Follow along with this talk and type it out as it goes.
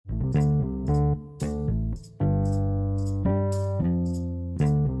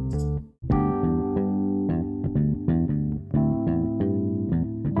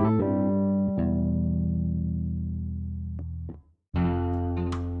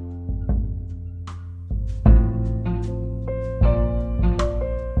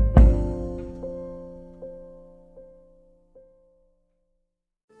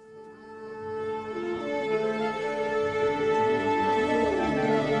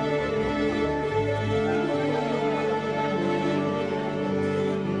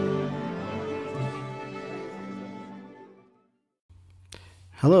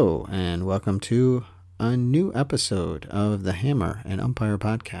Hello, and welcome to a new episode of the Hammer and Umpire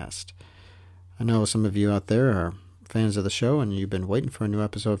podcast. I know some of you out there are fans of the show and you've been waiting for a new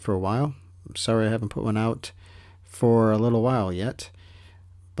episode for a while. I'm sorry I haven't put one out for a little while yet,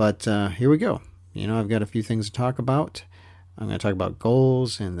 but here we go. I've got a few things to talk about. I'm going to talk about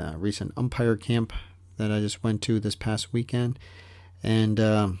goals and the recent umpire camp that I just went to this past weekend. And,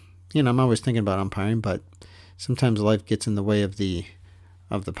 I'm always thinking about umpiring, but sometimes life gets in the way of the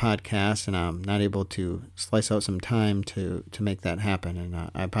podcast, and I'm not able to slice out some time to make that happen, and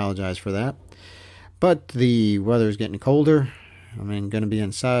I apologize for that. But the weather's getting colder. I'm going to be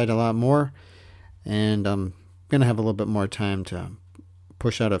inside a lot more, and I'm going to have a little bit more time to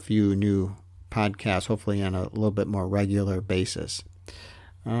push out a few new podcasts, hopefully on a little bit more regular basis.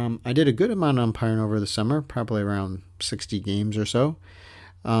 I did a good amount of umpiring over the summer, probably around 60 games or so,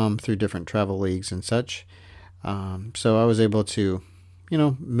 through different travel leagues and such. So I was able to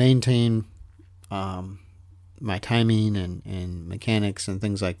maintain my timing and mechanics and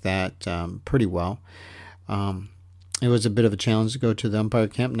things like that pretty well. It was a bit of a challenge to go to the umpire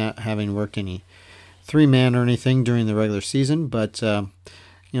camp, not having worked any three-man or anything during the regular season, but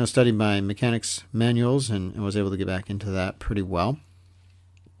studied my mechanics manuals and was able to get back into that pretty well.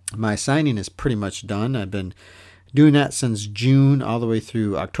 My signing is pretty much done. I've been doing that since June all the way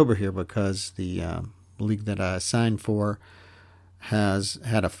through October here because the league that I signed for has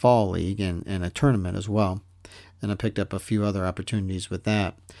had a fall league and a tournament as well. And I picked up a few other opportunities with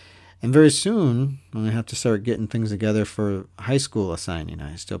that. And very soon, I'm going to have to start getting things together for high school assigning.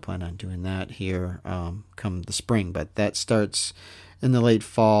 I still plan on doing that here come the spring, but that starts in the late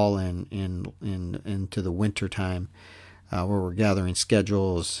fall and into the winter time where we're gathering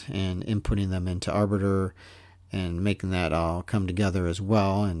schedules and inputting them into Arbiter and making that all come together as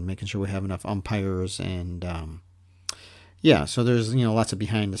well and making sure we have enough umpires and so there's lots of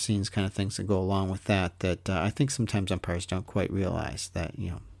behind the scenes kind of things that go along with that I think sometimes umpires don't quite realize that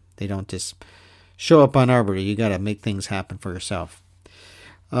they don't just show up on Arbiter. You got to make things happen for yourself.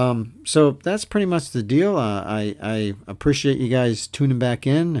 So that's pretty much the deal. I appreciate you guys tuning back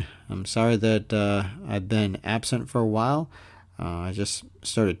in. I'm sorry that I've been absent for a while. I just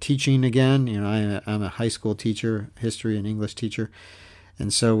started teaching again. I'm a high school teacher, history and English teacher,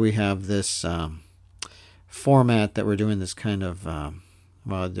 and so we have this format that we're doing this kind of,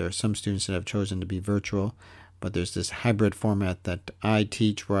 there are some students that have chosen to be virtual, but there's this hybrid format that I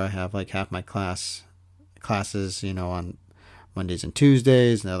teach where I have like half my classes, on Mondays and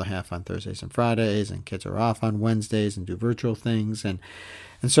Tuesdays, and the other half on Thursdays and Fridays, and kids are off on Wednesdays and do virtual things. And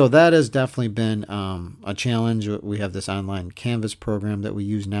so that has definitely been a challenge. We have this online Canvas program that we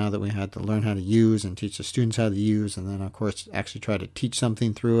use now that we had to learn how to use and teach the students how to use, and then of course actually try to teach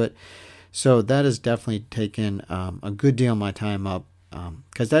something through it. So that has definitely taken a good deal of my time up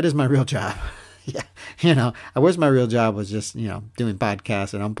because that is my real job. Yeah, I wish my real job was just, doing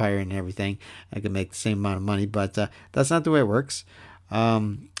podcasts and umpiring and everything. I could make the same amount of money, but that's not the way it works.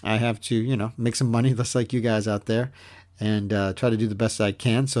 I have to, make some money just like you guys out there and try to do the best I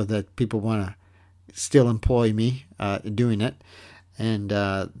can so that people want to still employ me doing it. And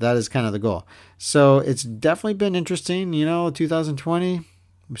that is kind of the goal. So it's definitely been interesting, 2020.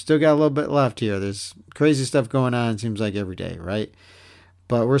 We still got a little bit left here. There's crazy stuff going on, it seems like every day, right?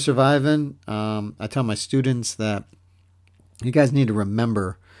 But we're surviving. I tell my students that you guys need to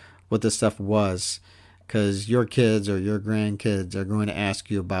remember what this stuff was because your kids or your grandkids are going to ask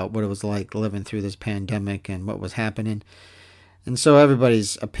you about what it was like living through this pandemic and what was happening. And so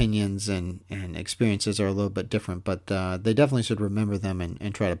everybody's opinions and experiences are a little bit different, but they definitely should remember them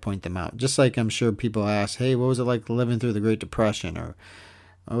and try to point them out. Just like I'm sure people ask, hey, what was it like living through the Great Depression? Or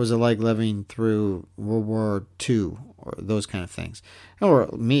what was it like living through World War II or those kind of things? Or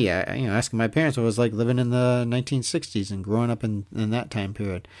me, asking my parents what it was like living in the 1960s and growing up in that time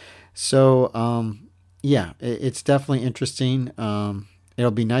period. So, it's definitely interesting.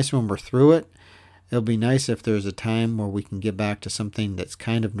 It'll be nice when we're through it. It'll be nice if there's a time where we can get back to something that's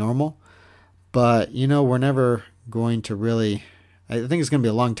kind of normal. But, we're never going to really... I think it's going to be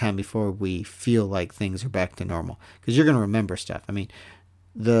a long time before we feel like things are back to normal. Because you're going to remember stuff. I mean...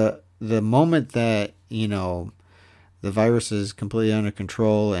 The moment that, the virus is completely under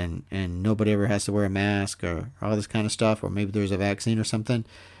control and nobody ever has to wear a mask or all this kind of stuff, or maybe there's a vaccine or something,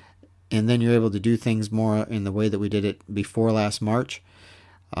 and then you're able to do things more in the way that we did it before last March,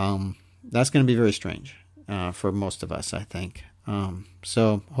 that's going to be very strange for most of us, I think.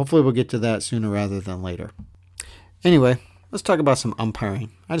 So hopefully we'll get to that sooner rather than later. Anyway, let's talk about some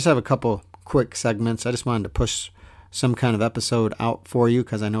umpiring. I just have a couple quick segments. I just wanted to push some kind of episode out for you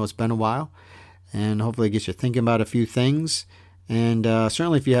because I know it's been a while, and hopefully it gets you thinking about a few things And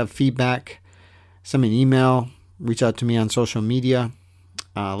certainly if you have feedback, send me an email, reach out to me on social media,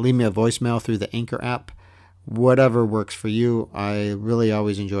 leave me a voicemail through the Anchor app, whatever works for you. I really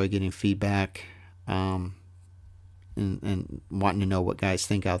always enjoy getting feedback and wanting to know what guys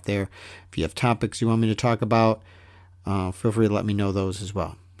think out there. If you have topics you want me to talk about, feel free to let me know those as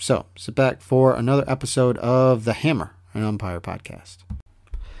well. So sit back for another episode of the Hammer, an Umpire podcast.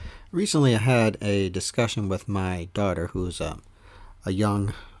 Recently I had a discussion with my daughter, who's a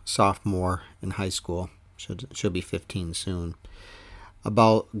young sophomore in high school. She'll be 15 soon,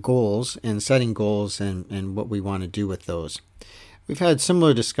 about goals and setting goals and what we want to do with those. We've had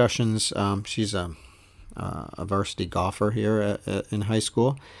similar discussions. She's a varsity golfer here in high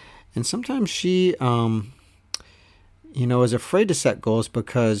school, and sometimes she is afraid to set goals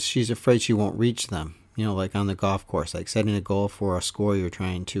because she's afraid she won't reach them. Like on the golf course, like setting a goal for a score you're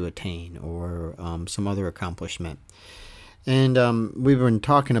trying to attain or some other accomplishment. And we've been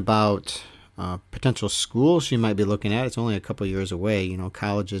talking about potential schools she might be looking at. It's only a couple years away,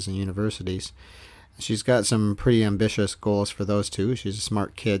 colleges and universities. She's got some pretty ambitious goals for those two. She's a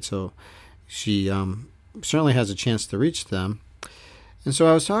smart kid, so she certainly has a chance to reach them. And so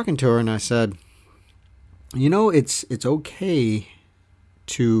I was talking to her and I said, it's okay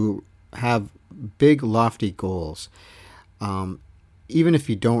to have big, lofty goals. Even if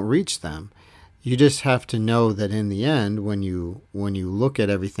you don't reach them, you just have to know that in the end, when you look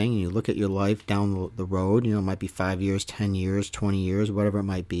at everything and you look at your life down the road, it might be 5 years, 10 years, 20 years, whatever it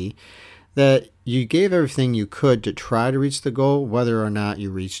might be, that you gave everything you could to try to reach the goal, whether or not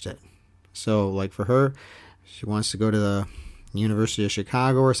you reached it. So like for her, she wants to go to the University of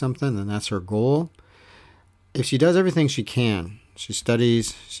Chicago or something, then that's her goal. If she does everything she can, she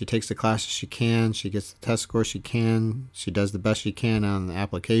studies, she takes the classes she can, she gets the test scores she can, she does the best she can on the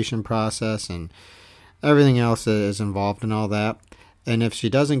application process and everything else that is involved in all that. And if she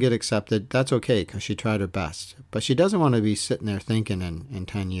doesn't get accepted, that's okay because she tried her best. But she doesn't want to be sitting there thinking in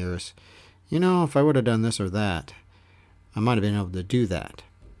 10 years, if I would have done this or that, I might have been able to do that.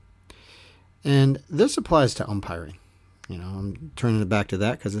 And this applies to umpiring. I'm turning it back to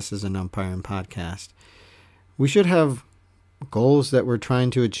that because this is an umpiring podcast. We should have goals that we're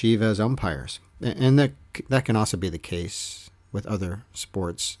trying to achieve as umpires. And that can also be the case with other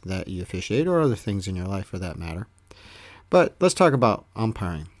sports that you officiate or other things in your life for that matter. But let's talk about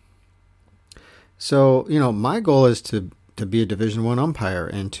umpiring. So, my goal is to be a Division I umpire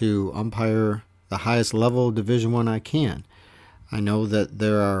and to umpire the highest level Division I can. I know that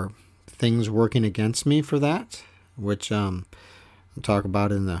there are things working against me for that, which I'll talk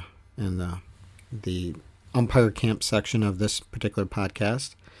about in the umpire camp section of this particular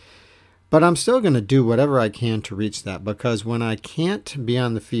podcast. But I'm still going to do whatever I can to reach that, because when I can't be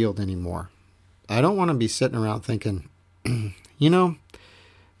on the field anymore, I don't want to be sitting around thinking, if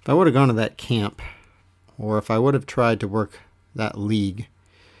I would have gone to that camp, or if I would have tried to work that league,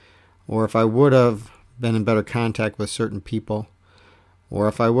 or if I would have been in better contact with certain people, or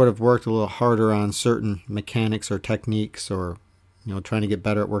if I would have worked a little harder on certain mechanics or techniques, or trying to get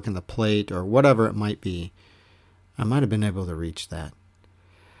better at working the plate, or whatever it might be, I might have been able to reach that.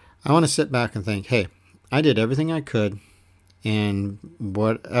 I want to sit back and think, hey, I did everything I could, and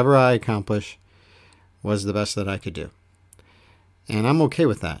whatever I accomplished was the best that I could do. And I'm okay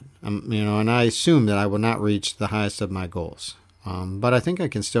with that. And I assume that I will not reach the highest of my goals. But I think I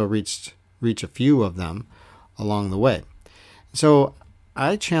can still reach a few of them along the way. So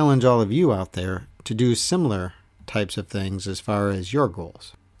I challenge all of you out there to do similar types of things as far as your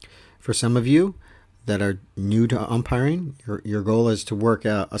goals. For some of you that are new to umpiring, your goal is to work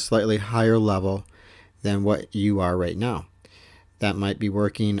at a slightly higher level than what you are right now. That might be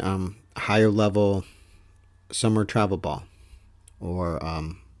working higher level summer travel ball, or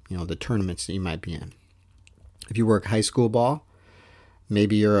the tournaments that you might be in. If you work high school ball,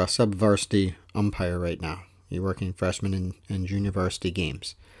 maybe you're a sub-varsity umpire right now. You're working freshman and junior varsity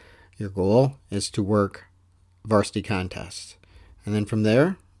games. Your goal is to work varsity contests. And then from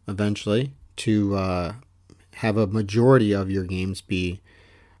there, eventually, to have a majority of your games be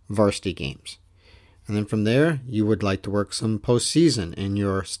varsity games. And then from there, you would like to work some postseason in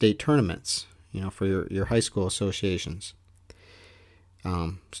your state tournaments, for your high school associations.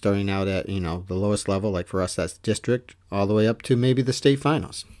 Starting out at, the lowest level, like for us, that's district, all the way up to maybe the state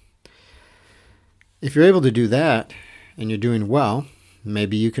finals. If you're able to do that and you're doing well,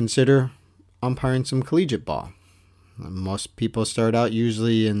 maybe you consider umpiring some collegiate ball. Most people start out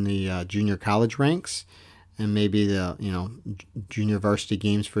usually in the junior college ranks, and maybe the junior varsity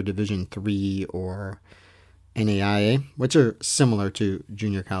games for Division III or NAIA, which are similar to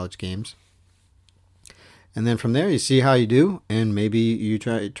junior college games. And then from there, you see how you do, and maybe you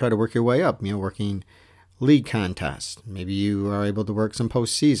try to work your way up, working league contests. Maybe you are able to work some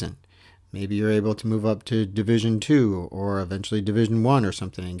postseason. Maybe you're able to move up to Division 2 or eventually Division 1 or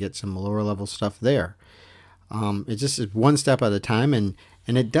something and get some lower level stuff there. It just is one step at a time, and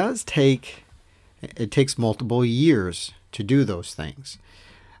it takes multiple years to do those things.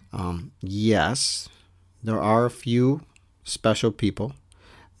 Yes, there are a few special people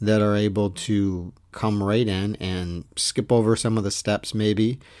that are able to come right in and skip over some of the steps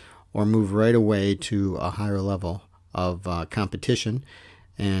maybe, or move right away to a higher level of competition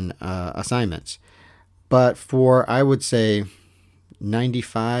and assignments. But for, I would say,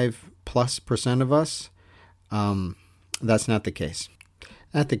 95+% of us, that's not the case.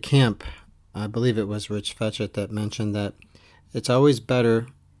 At the camp, I believe it was Rich Fetchett that mentioned that it's always better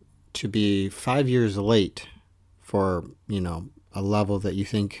to be 5 years late for, a level that you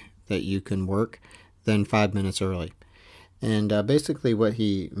think that you can work than 5 minutes early. And basically what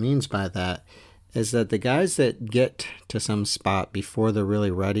he means by that is that the guys that get to some spot before they're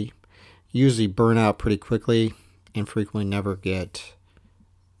really ready usually burn out pretty quickly and frequently never get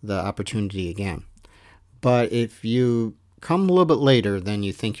the opportunity again. But if you come a little bit later than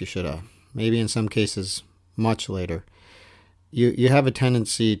you think you should have, maybe in some cases much later, you have a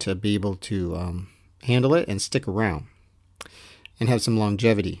tendency to be able to handle it and stick around and have some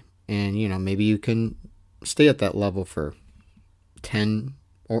longevity. And, maybe you can stay at that level for 10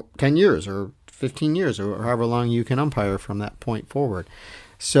 years or 15 years or however long you can umpire from that point forward.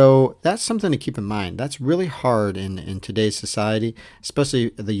 So that's something to keep in mind. That's really hard in today's society, especially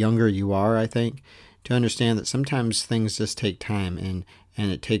the younger you are, I think, to understand that sometimes things just take time and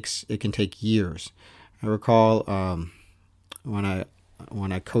it can take years. I recall when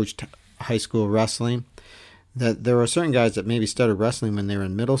I coached high school wrestling, that there were certain guys that maybe started wrestling when they were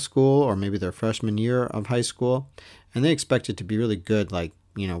in middle school or maybe their freshman year of high school, and they expected to be really good, like,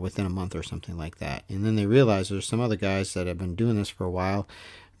 within a month or something like that. And then they realized there's some other guys that have been doing this for a while.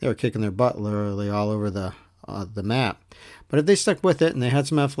 They were kicking their butt literally all over the map. But if they stuck with it and they had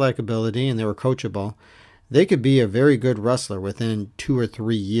some athletic ability and they were coachable, they could be a very good wrestler within 2 or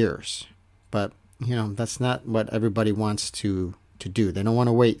 3 years. But, that's not what everybody wants to do. They don't want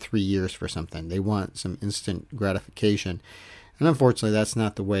to wait 3 years for something. They want some instant gratification. And unfortunately, that's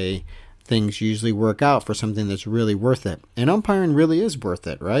not the way things usually work out for something that's really worth it. And umpiring really is worth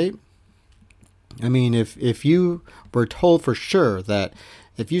it, right? I mean, if you were told for sure that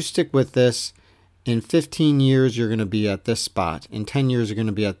if you stick with this, in 15 years you're going to be at this spot, in 10 years you're going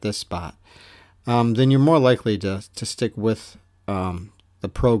to be at this spot, then you're more likely to stick with the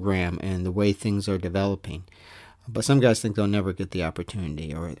program and the way things are developing. But some guys think they'll never get the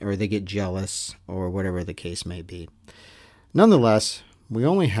opportunity, or they get jealous, or whatever the case may be. Nonetheless, we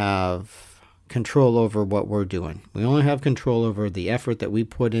only have control over what we're doing. We only have control over the effort that we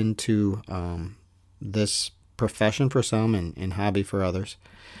put into this profession for some and hobby for others.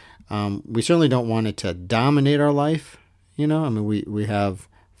 We certainly don't want it to dominate our life. We have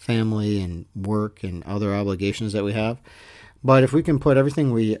family and work and other obligations that we have. But if we can put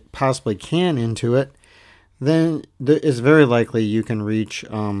everything we possibly can into it, then it's very likely you can reach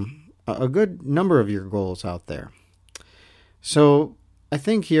a good number of your goals out there. So I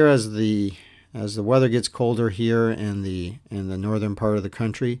think here as the weather gets colder here in the northern part of the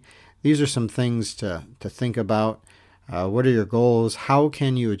country, these are some things to think about. What are your goals? How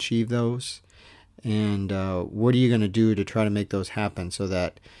can you achieve those? And what are you going to do to try to make those happen so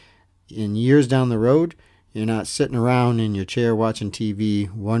that in years down the road, you're not sitting around in your chair watching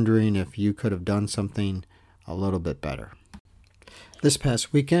TV wondering if you could have done something a little bit better. This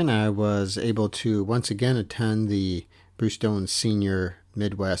past weekend, I was able to once again attend the Bruce Jones Senior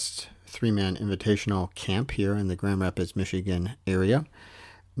Midwest 3-Man Invitational Camp here in the Grand Rapids, Michigan area.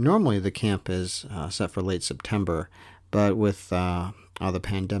 Normally the camp is set for late September, but with all the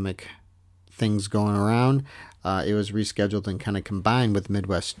pandemic things going around, it was rescheduled and kind of combined with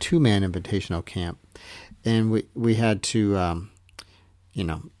Midwest 2-Man Invitational Camp. And we had to,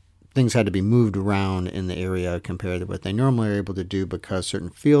 things had to be moved around in the area compared to what they normally are able to do because certain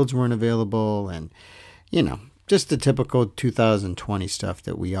fields weren't available and, just the typical 2020 stuff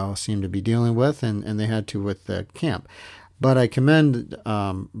that we all seem to be dealing with, and they had to with the camp. But I commend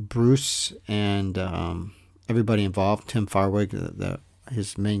Bruce and everybody involved, Tim Farwig,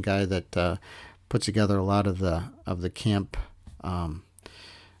 his main guy that puts together a lot of the camp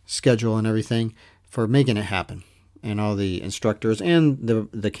schedule and everything, for making it happen, and all the instructors and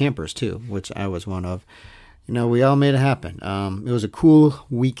the campers too, which I was one of. We all made it happen. It was a cool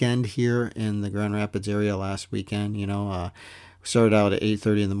weekend here in the Grand Rapids area last weekend. We started out at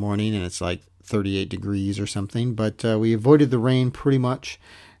 8:30 in the morning, and it's like 38 degrees or something, but we avoided the rain pretty much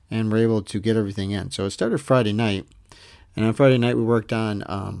and were able to get everything in. So it started Friday night, and on Friday night we worked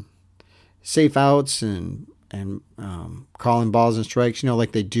on safe outs and calling balls and strikes,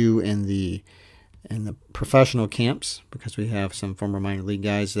 like they do in the professional camps, because we have some former minor league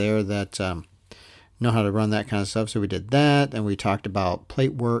guys there that know how to run that kind of stuff. So we did that, and we talked about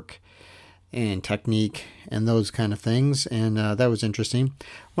plate work and technique and those kind of things, and that was interesting.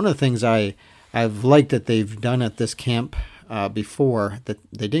 One of the things I've liked that they've done at this camp before that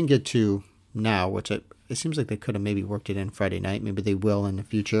they didn't get to now, which it seems like they could have maybe worked it in Friday night. Maybe they will in the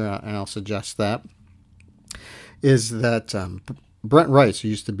future, and I'll suggest that, is that Brent Rice, who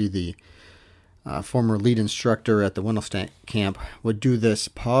used to be the former lead instructor at the Wendelstedt camp, would do this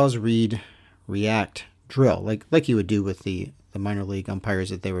pause, read, react drill, like he would do with the minor league umpires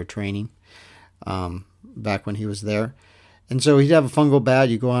that they were training back when he was there. And so he'd have a fungal bat.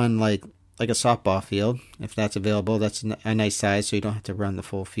 You go on like a softball field, if that's available. That's a nice size, so you don't have to run the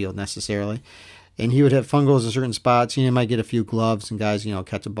full field necessarily. And he would have fungals in certain spots. You might get a few gloves and guys,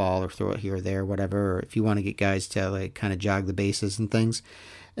 catch a ball or throw it here or there, whatever. Or if you want to get guys to kind of jog the bases and things,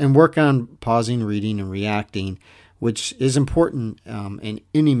 and work on pausing, reading, and reacting, which is important in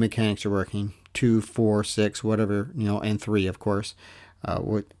any mechanics you're working. 2, 4, 6, whatever, and 3, of course.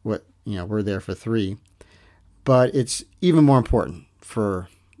 We're there for 3, but it's even more important for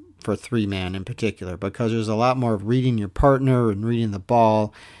 3-man in particular, because there's a lot more of reading your partner and reading the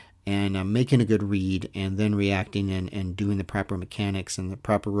ball and making a good read, and then reacting and doing the proper mechanics and the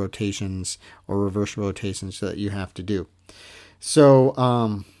proper rotations or reverse rotations that you have to do. So,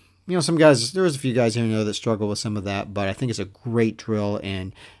 some guys, there's a few guys here that struggle with some of that, but I think it's a great drill.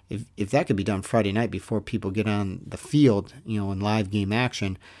 And if that could be done Friday night before people get on the field, in live game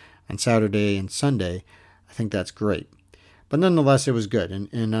action on Saturday and Sunday, I think that's great. But nonetheless, it was good.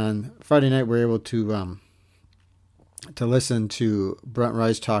 And on Friday night, we were able to listen to Brent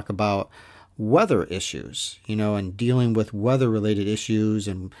Rice talk about weather issues, and dealing with weather-related issues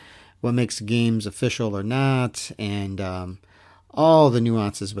and what makes games official or not, and all the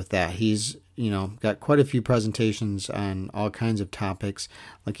nuances with that. He's, got quite a few presentations on all kinds of topics.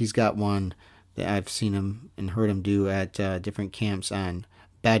 Like he's got one that I've seen him and heard him do at different camps on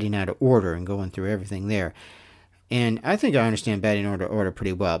batting out of order and going through everything there. And I think I understand batting order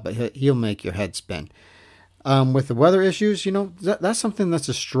pretty well, but he'll make your head spin. With the weather issues, that's something that's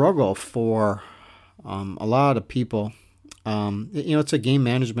a struggle for a lot of people. It's a game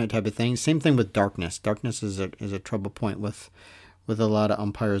management type of thing. Same thing with darkness. Darkness is a trouble point with a lot of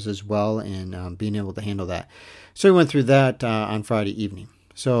umpires as well, and being able to handle that. So we went through that on Friday evening.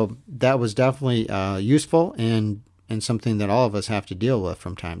 So that was definitely useful and something that all of us have to deal with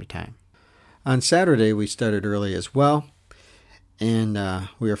from time to time. On Saturday, we started early as well, and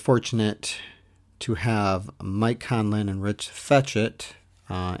we are fortunate to have Mike Conlin and Rich Fetchit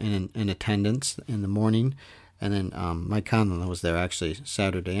in attendance in the morning. And then Mike Conlin was there actually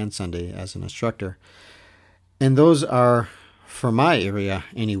Saturday and Sunday as an instructor. And those are, for my area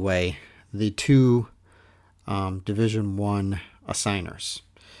anyway, the 2 Division I assigners.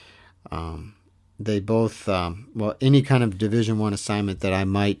 They both, any kind of Division I assignment that I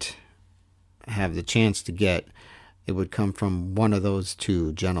might have the chance to get, it would come from one of those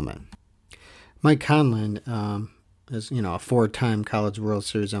 2 gentlemen. Mike Conlin is, a 4-time College World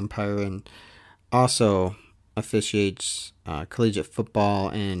Series umpire, and also officiates collegiate football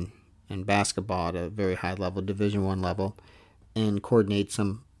and basketball at a very high level, Division I level, and coordinates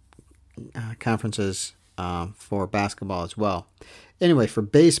some conferences for basketball as well. Anyway, for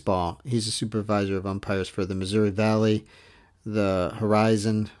baseball, he's a supervisor of umpires for the Missouri Valley, the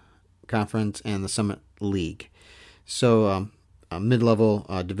Horizon Conference, and the Summit League. So mid-level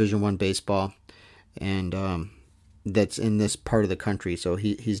Division I baseball, and that's in this part of the country. So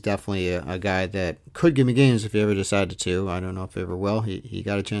he's definitely a guy that could give me games if he ever decided to. I don't know if he ever will. He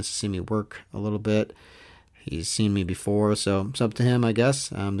got a chance to see me work a little bit. He's seen me before, so it's up to him, I guess.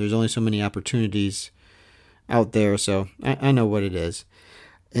 There's only so many opportunities out there, so I know what it is.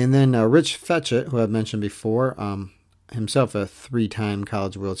 And then Rich Fetchit, who I've mentioned before, himself a 3-time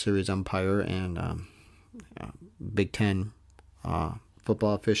College World Series umpire and Big Ten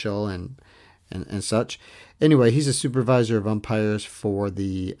football official and such. Anyway, he's a supervisor of umpires for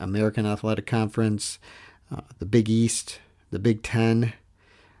the American Athletic Conference, the Big East, the Big Ten,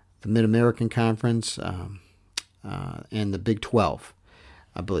 the Mid-American Conference, and the Big 12,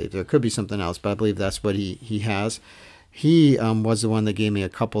 I believe. There could be something else, but I believe that's what he has. He was the one that gave me a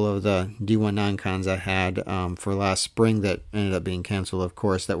couple of the D1 non-cons I had for last spring that ended up being canceled, of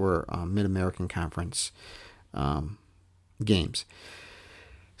course, that were Mid-American Conference games.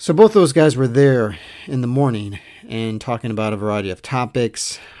 So both those guys were there in the morning and talking about a variety of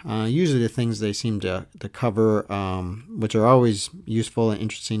topics. Usually the things they seem to cover, which are always useful and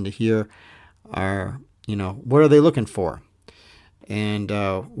interesting to hear, are, what are they looking for? And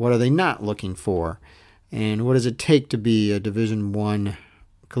what are they not looking for? And what does it take to be a Division I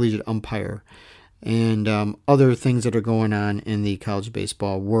collegiate umpire? And other things that are going on in the college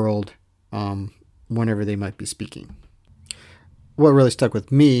baseball world whenever they might be speaking. What really stuck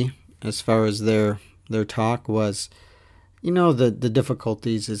with me as far as their talk was, the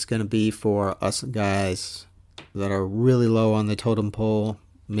difficulties it's going to be for us guys that are really low on the totem pole,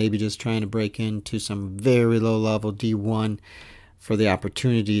 maybe just trying to break into some very low level D1 for the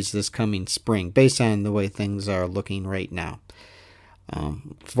opportunities this coming spring, based on the way things are looking right now.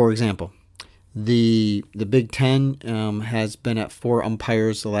 For example, the Big Ten has been at 4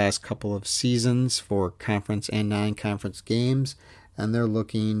 umpires the last couple of seasons for conference and non-conference games, and they're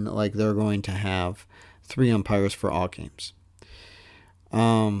looking like they're going to have 3 umpires for all games.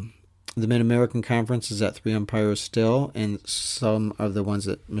 The Mid-American Conference is at 3 umpires still, and some of the ones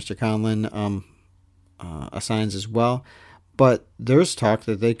that Mr. Conlon assigns as well. But there's talk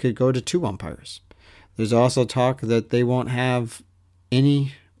that they could go to 2 umpires. There's also talk that they won't have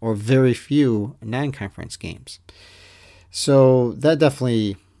any or very few non-conference games. So that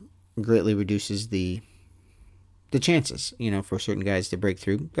definitely greatly reduces the chances, for certain guys to break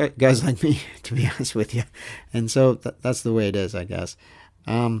through. Guys like me, to be honest with you. And so that's the way it is, I guess.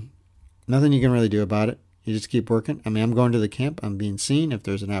 Nothing you can really do about it. You just keep working. I'm going to the camp. I'm being seen. If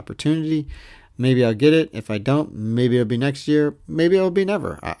there's an opportunity, maybe I'll get it. If I don't, maybe it'll be next year. Maybe it'll be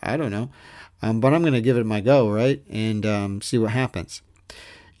never. I don't know. But I'm going to give it my go, right? And see what happens.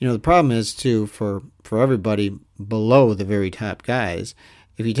 The problem is, too, for everybody below the very top guys,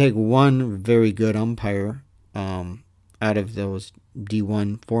 if you take one very good umpire out of those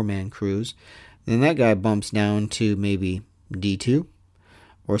D1 4-man crews, then that guy bumps down to maybe D2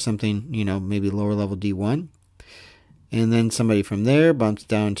 or something, maybe lower level D1. And then somebody from there bumps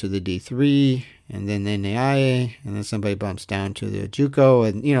down to the D3, and then the NAIA, and then somebody bumps down to the JUCO,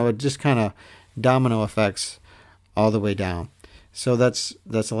 and, it just kind of domino effects all the way down. So that's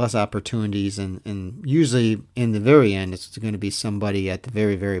less opportunities, and usually in the very end, it's going to be somebody at the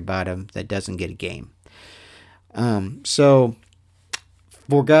very, very bottom that doesn't get a game. So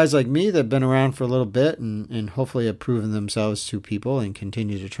for guys like me that have been around for a little bit and hopefully have proven themselves to people and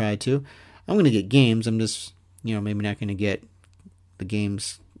continue to try to, I'm going to get games. I'm just, maybe not going to get the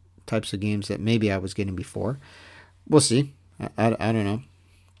types of games that maybe I was getting before. We'll see. I don't know.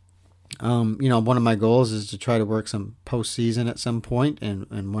 One of my goals is to try to work some postseason at some point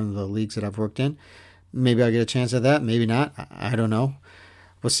in one of the leagues that I've worked in. Maybe I'll get a chance at that. Maybe not. I don't know.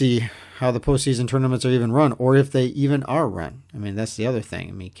 We'll see how the postseason tournaments are even run, or if they even are run. That's the other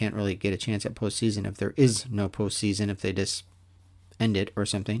thing. You can't really get a chance at postseason if there is no postseason, if they just end it or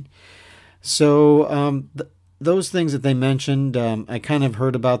something. So those things that they mentioned, I kind of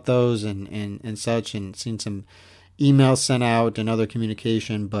heard about those and such, and seen some emails sent out and other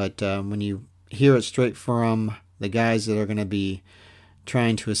communication, but when you hear it straight from the guys that are going to be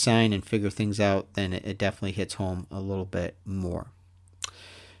trying to assign and figure things out, then it definitely hits home a little bit more.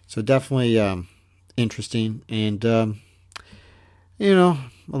 So definitely interesting and, a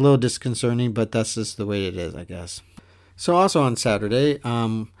little disconcerting, but that's just the way it is, I guess. So also on Saturday,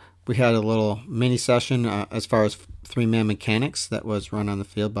 we had a little mini session as far as 3-man mechanics that was run on the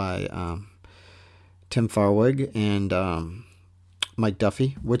field by Tim Farwig and Mike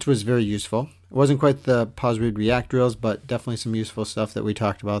Duffy, which was very useful. It wasn't quite the pause, read, react drills, but definitely some useful stuff that we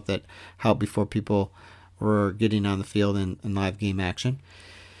talked about that helped before people were getting on the field in live game action.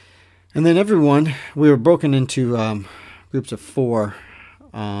 And then we were broken into groups of 4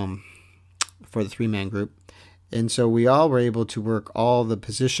 for the 3-man group. And so we all were able to work all the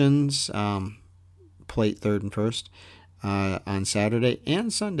positions, plate, third, and first, on Saturday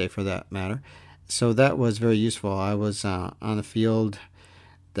and Sunday for that matter. So that was very useful. I was on the field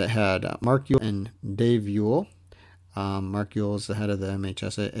that had Mark Ewell and Dave Ewell. Mark Ewell is the head of the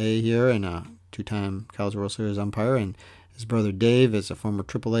MHSAA here and a 2-time College World Series umpire, and his brother Dave is a former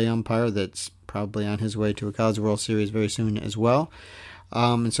AAA umpire that's probably on his way to a College World Series very soon as well.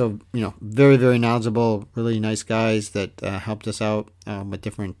 And so, very, very knowledgeable, really nice guys that helped us out with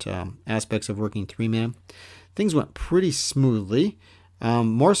different aspects of working 3-man. Things went pretty smoothly.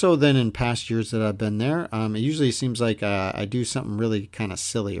 More so than in past years that I've been there. It usually seems like I do something really kind of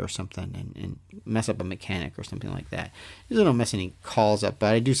silly or something and mess up a mechanic or something like that. Usually I don't mess any calls up,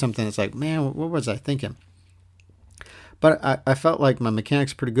 but I do something that's like, man, what was I thinking? But I felt like my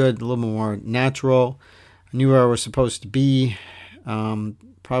mechanics pretty good, a little more natural. I knew where I was supposed to be.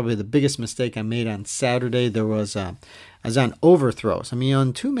 Probably the biggest mistake I made on Saturday, I was on overthrows. I mean,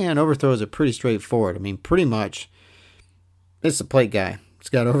 on two-man, overthrows are pretty straightforward. I mean, pretty much, it's the plate guy. It's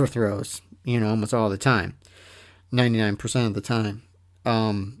got overthrows, almost all the time, 99% of the time.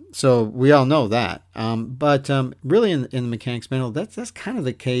 So we all know that. But really in the mechanics manual, that's kind of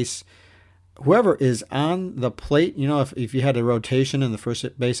the case. Whoever is on the plate, if you had a rotation and the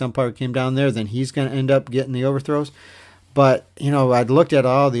first base umpire came down there, then he's going to end up getting the overthrows. But, I'd looked at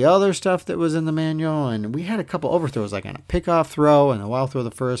all the other stuff that was in the manual, and we had a couple overthrows, like on a pickoff throw and a wild throw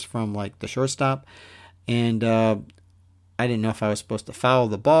the first from, like, the shortstop. And I didn't know if I was supposed to foul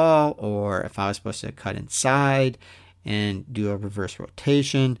the ball or if I was supposed to cut inside and do a reverse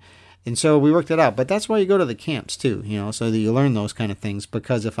rotation. And so we worked it out. But that's why you go to the camps, too, so that you learn those kind of things.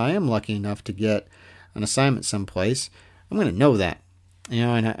 Because if I am lucky enough to get an assignment someplace, I'm going to know that.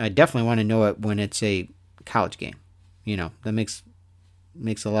 And I definitely want to know it when it's a college game. That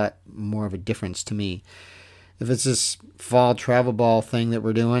makes a lot more of a difference to me. If it's this fall travel ball thing that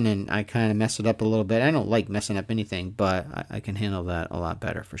we're doing and I kind of mess it up a little bit, I don't like messing up anything, but I can handle that a lot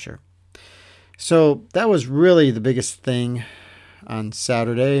better for sure. So that was really the biggest thing on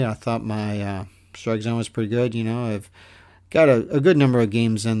Saturday. I thought my strike zone was pretty good. I've got a good number of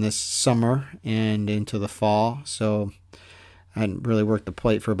games in this summer and into the fall, so I hadn't really worked the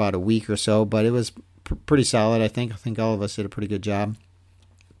plate for about a week or so, but it was pretty solid, I think. I think all of us did a pretty good job.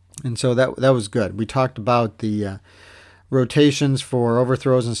 And so that was good. We talked about the rotations for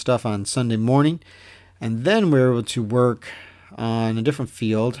overthrows and stuff on Sunday morning. And then we were able to work on a different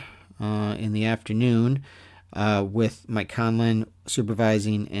field in the afternoon with Mike Conlin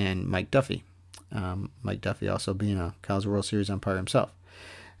supervising and Mike Duffy. Mike Duffy also being a College World Series umpire himself.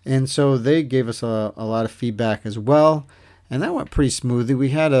 And so they gave us a lot of feedback as well. And that went pretty smoothly. We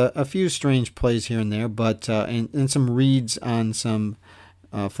had a few strange plays here and there, but and some reads on some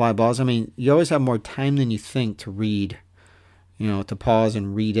fly balls. I mean, you always have more time than you think to read, to pause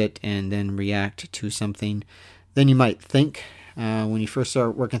and read it and then react to something than you might think. When you first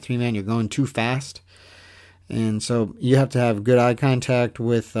start working three-man, you're going too fast. And so you have to have good eye contact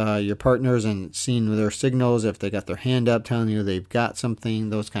with your partners and seeing their signals, if they got their hand up telling you they've got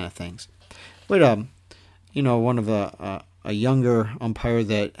something, those kind of things. But, one of a younger umpire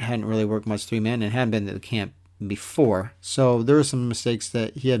that hadn't really worked much three-man and hadn't been to the camp before. So there were some mistakes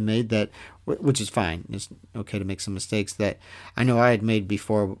that he had made that, which is fine. It's okay to make some mistakes that I know I had made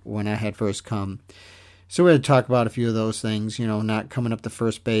before when I had first come. So we had to talk about a few of those things, not coming up to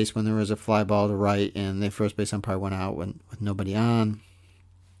first base when there was a fly ball to right and the first base umpire went out with nobody on.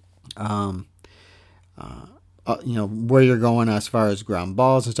 Where you're going as far as ground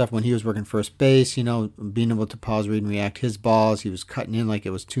balls and stuff. When he was working first base, being able to pause, read, and react his balls. He was cutting in like it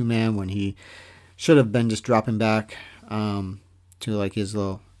was two-man when he should have been just dropping back to like his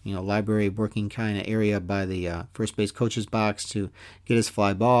little, library working kind of area by the first base coach's box to get his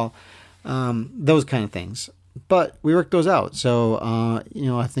fly ball. Those kind of things. But we worked those out. So,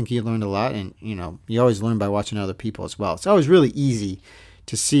 I think he learned a lot. And, you always learn by watching other people as well. It's always really easy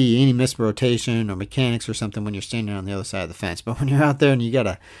to see any missed rotation or mechanics or something when you're standing on the other side of the fence. But when you're out there and you got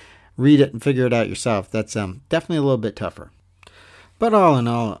to read it and figure it out yourself, that's definitely a little bit tougher. But all in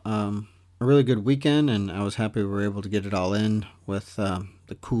all, a really good weekend, and I was happy we were able to get it all in with the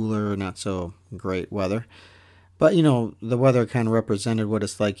cooler, not so great weather. But, the weather kind of represented what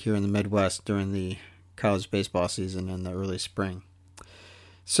it's like here in the Midwest during the college baseball season in the early spring.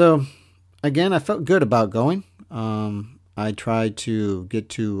 So, again, I felt good about going. I tried to get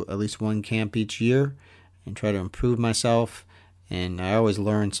to at least one camp each year and try to improve myself. And I always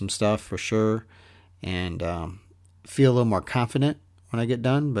learn some stuff for sure and feel a little more confident when I get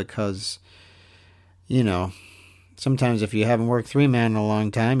done because, sometimes if you haven't worked three-man in a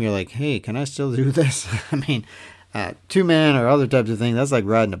long time, you're like, hey, can I still do this? I mean, two-man or other types of things, that's like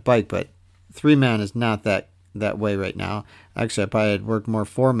riding a bike, but three-man is not that way right now. Actually, I probably had worked more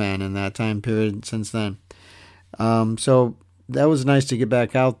four-man in that time period since then. So that was nice to get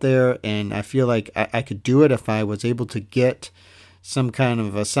back out there, and I feel like I could do it if I was able to get some kind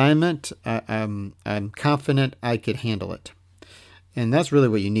of assignment. I'm confident I could handle it. And that's really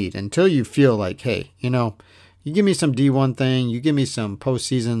what you need until you feel like, hey, you give me some D1 thing, you give me some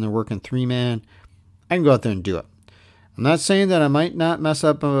postseason, they're working three-man, I can go out there and do it. I'm not saying that I might not mess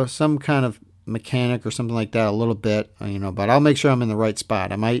up some kind of mechanic or something like that a little bit, but I'll make sure I'm in the right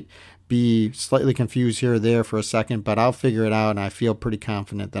spot. I might be slightly confused here or there for a second, but I'll figure it out, and I feel pretty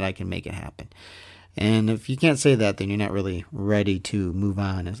confident that I can make it happen. And if you can't say that, then you're not really ready to move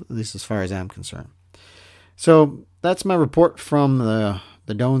on, at least as far as I'm concerned. So that's my report from the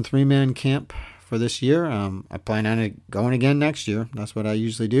Doane three-man camp for this year. I plan on it going again next year. That's what I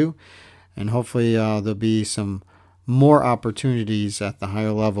usually do. And hopefully there'll be some more opportunities at the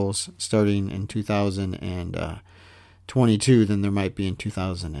higher levels starting in 2022 than there might be in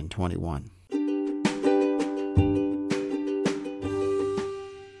 2021.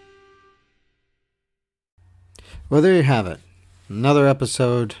 Well, there you have it. Another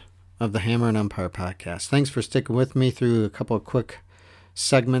episode of the Hammer and Umpire podcast. Thanks for sticking with me through a couple of quick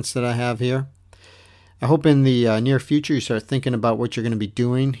segments that I have here. I hope in the near future you start thinking about what you're going to be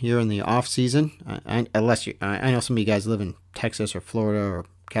doing here in the off season. I know some of you guys live in Texas or Florida or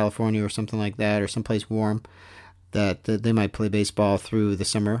California or something like that, or someplace warm that they might play baseball through the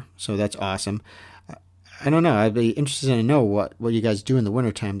summer. So that's awesome. I don't know. I'd be interested to know what you guys do in the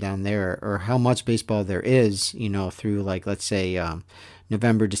wintertime down there, or how much baseball there is, through, like, let's say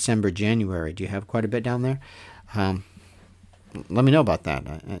November, December, January. Do you have quite a bit down there? Let me know about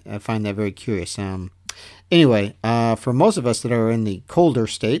that. I find that very curious. Anyway, for most of us that are in the colder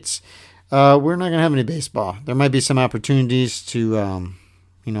states, we're not going to have any baseball. There might be some opportunities to,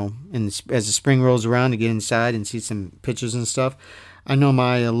 as the spring rolls around, to get inside and see some pitches and stuff. I know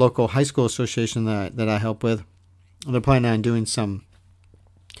my local high school association that I help with, they're planning on doing some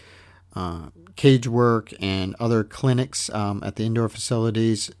cage work and other clinics at the indoor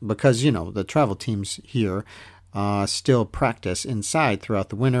facilities because, the travel teams here still practice inside throughout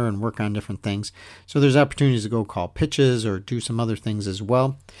the winter and work on different things. So there's opportunities to go call pitches or do some other things as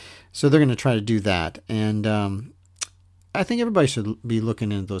well. So they're going to try to do that. And I think everybody should be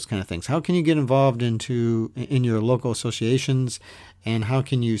looking into those kind of things. How can you get involved in your local associations, and how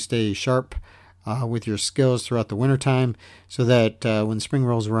can you stay sharp with your skills throughout the wintertime so that when spring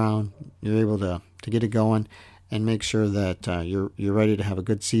rolls around, you're able to get it going and make sure that you're ready to have a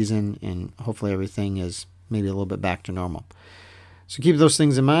good season, and hopefully everything is maybe a little bit back to normal. So keep those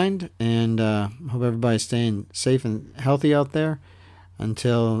things in mind, and hope everybody's staying safe and healthy out there.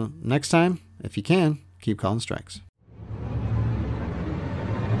 Until next time, if you can, keep calling strikes.